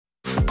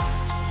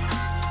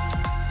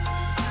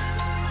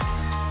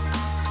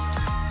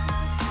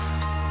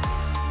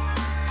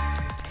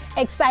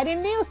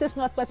Exciting news this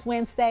Northwest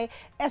Wednesday.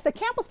 As the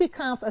campus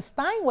becomes a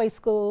Steinway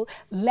School,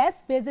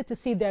 let's visit to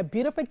see their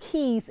beautiful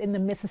keys in the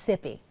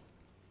Mississippi.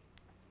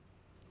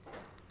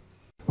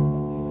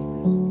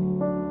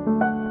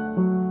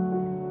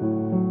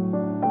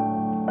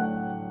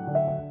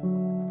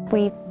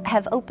 We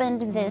have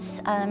opened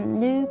this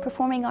new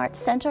Performing Arts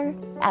Center.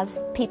 As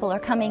people are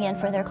coming in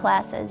for their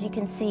classes, you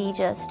can see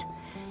just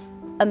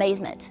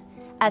amazement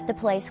at the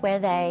place where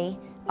they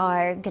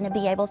are going to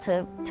be able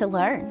to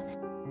learn.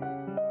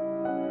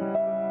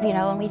 You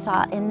know, and we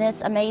thought, in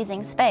this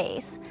amazing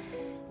space,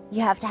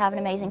 you have to have an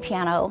amazing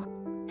piano,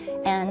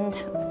 and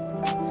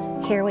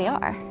here we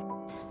are.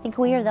 I think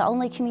we are the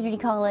only community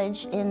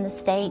college in the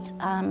state,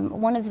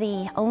 one of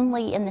the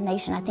only in the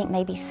nation, I think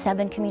maybe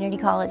 7 community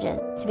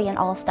colleges, to be an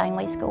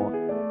All-Steinway School.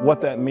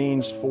 What that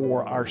means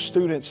for our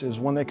students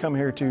is when they come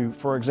here to,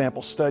 for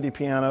example, study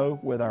piano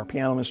with our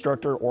piano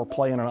instructor or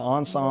play in an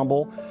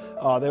ensemble,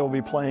 they will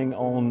be playing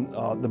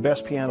on the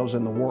best pianos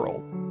in the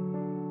world.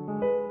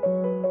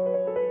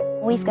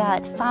 We've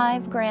got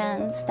 5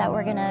 grands that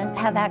we're going to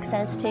have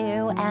access to,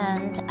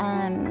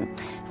 and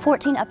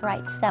 14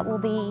 uprights that will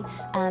be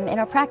in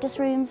our practice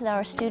rooms that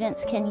our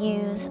students can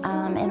use, in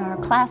our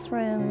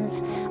classrooms,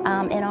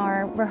 in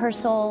our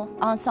rehearsal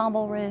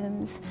ensemble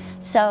rooms.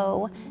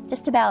 So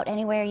just about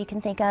anywhere you can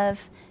think of,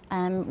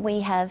 we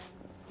have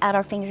at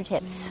our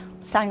fingertips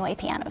Steinway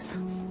pianos.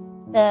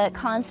 The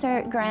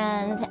concert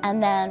grand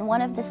and then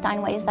one of the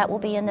Steinways that will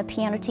be in the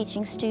piano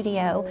teaching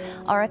studio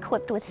are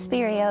equipped with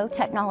Spirio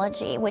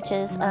technology, which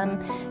is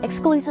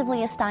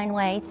exclusively a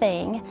Steinway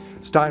thing.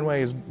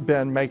 Steinway has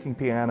been making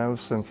pianos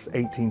since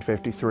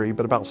 1853,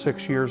 but about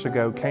 6 years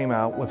ago came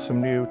out with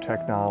some new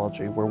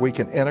technology where we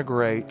can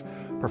integrate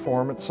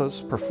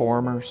performances,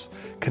 performers,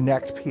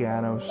 connect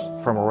pianos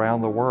from around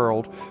the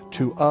world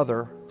to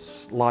other,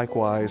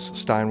 likewise,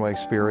 Steinway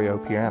Spirio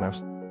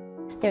pianos.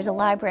 There's a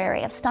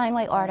library of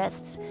Steinway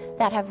artists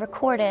that have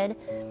recorded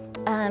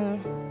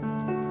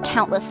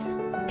countless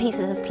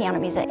pieces of piano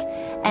music.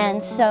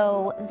 And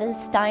so the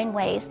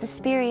Steinways, the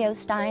Spirio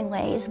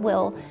Steinways,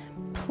 will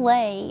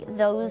play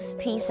those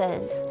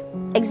pieces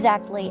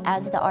exactly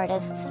as the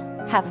artists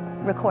have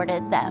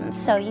recorded them.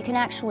 So you can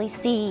actually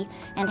see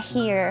and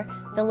hear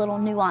the little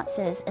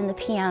nuances in the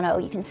piano.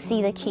 You can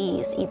see the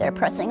keys either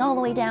pressing all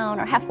the way down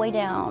or halfway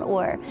down,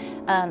 or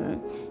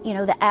you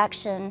know, the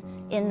action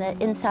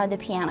inside the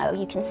piano.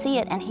 You can see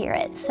it and hear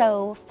it.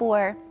 So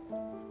for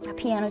a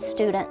piano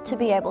student to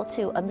be able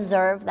to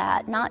observe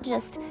that, not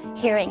just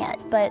hearing it,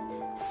 but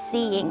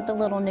seeing the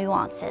little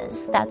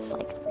nuances, that's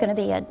like going to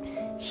be a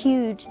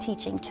huge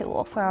teaching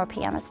tool for our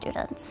piano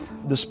students.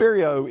 The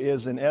Spirio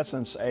is in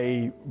essence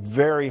a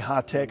very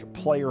high-tech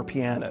player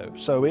piano.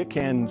 So it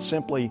can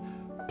simply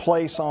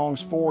play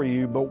songs for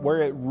you, but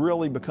where it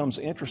really becomes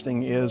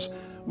interesting is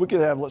we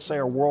could have, let's say,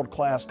 a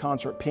world-class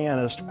concert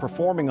pianist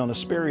performing on a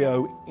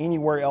Spirio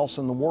anywhere else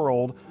in the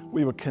world.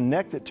 We would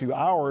connect it to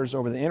ours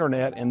over the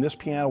internet, and this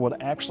piano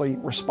would actually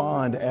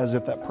respond as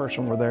if that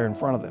person were there in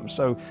front of them.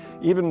 So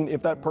even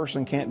if that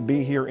person can't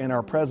be here in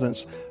our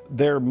presence,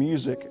 their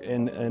music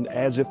and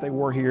as if they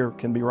were here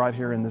can be right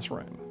here in this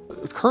room.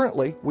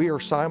 Currently, we are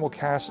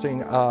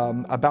simulcasting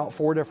about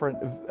 4 different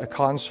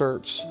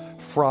concerts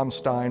from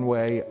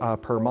Steinway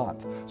per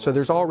month. So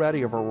there's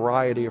already a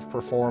variety of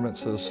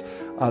performances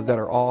that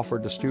are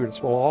offered to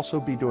students. We'll also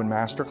be doing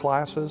master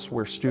classes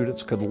where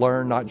students could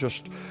learn not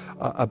just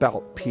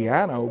about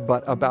piano,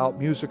 but about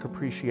music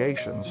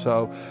appreciation.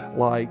 So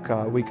like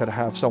we could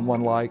have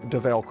someone like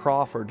DeVale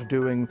Crawford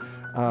doing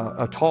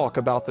a talk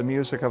about the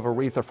music of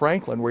Aretha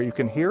Franklin, where you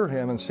can hear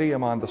him and see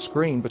him on the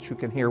screen, but you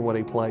can hear what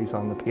he plays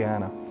on the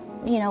piano.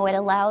 You know, it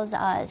allows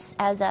us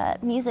as a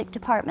music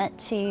department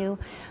to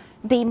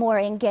be more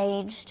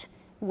engaged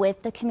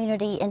with the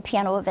community in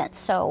piano events.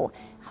 So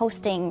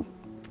hosting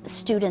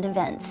student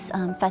events,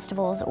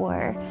 festivals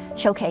or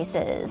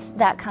showcases,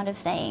 that kind of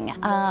thing.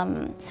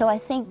 So I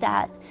think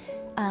that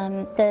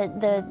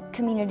the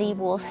community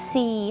will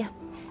see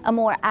a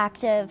more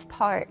active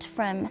part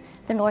from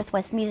the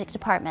Northwest Music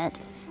Department,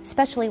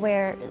 especially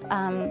where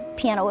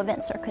piano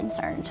events are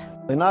concerned.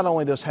 And not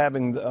only does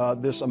having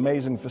this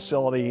amazing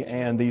facility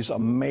and these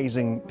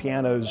amazing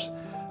pianos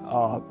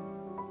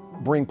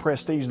bring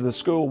prestige to the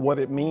school, what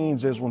it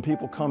means is when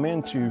people come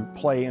in to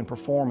play and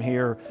perform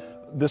here,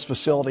 this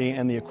facility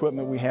and the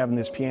equipment we have in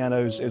these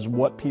pianos is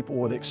what people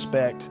would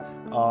expect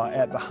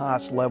at the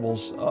highest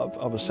levels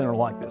of a center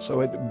like this.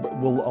 So it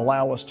will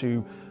allow us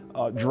to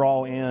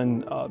draw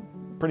in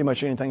pretty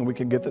much anything we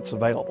can get that's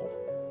available.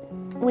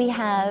 We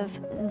have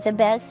the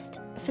best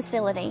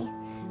facility.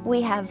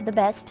 We have the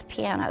best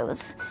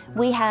pianos.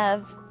 We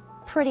have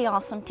pretty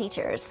awesome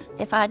teachers,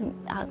 if I'd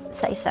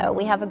say so.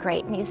 We have a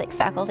great music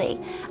faculty.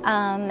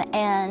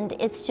 And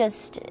it's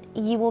just,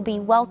 you will be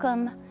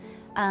welcome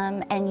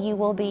and you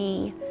will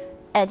be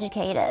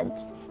educated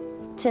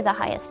to the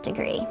highest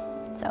degree.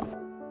 So.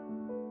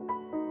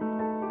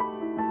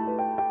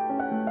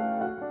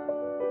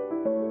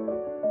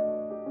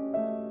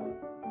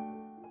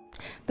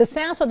 The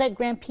sounds for that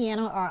grand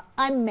piano are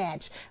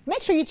unmatched.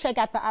 Make sure you check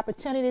out the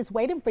opportunities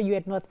waiting for you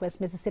at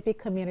Northwest Mississippi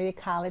Community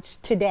College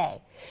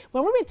today.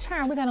 When we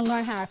return, we're going to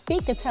learn how our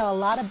feet can tell a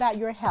lot about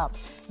your health.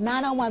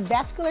 901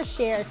 Vascular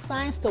shares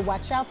signs to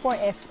watch out for,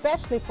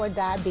 especially for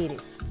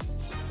diabetes.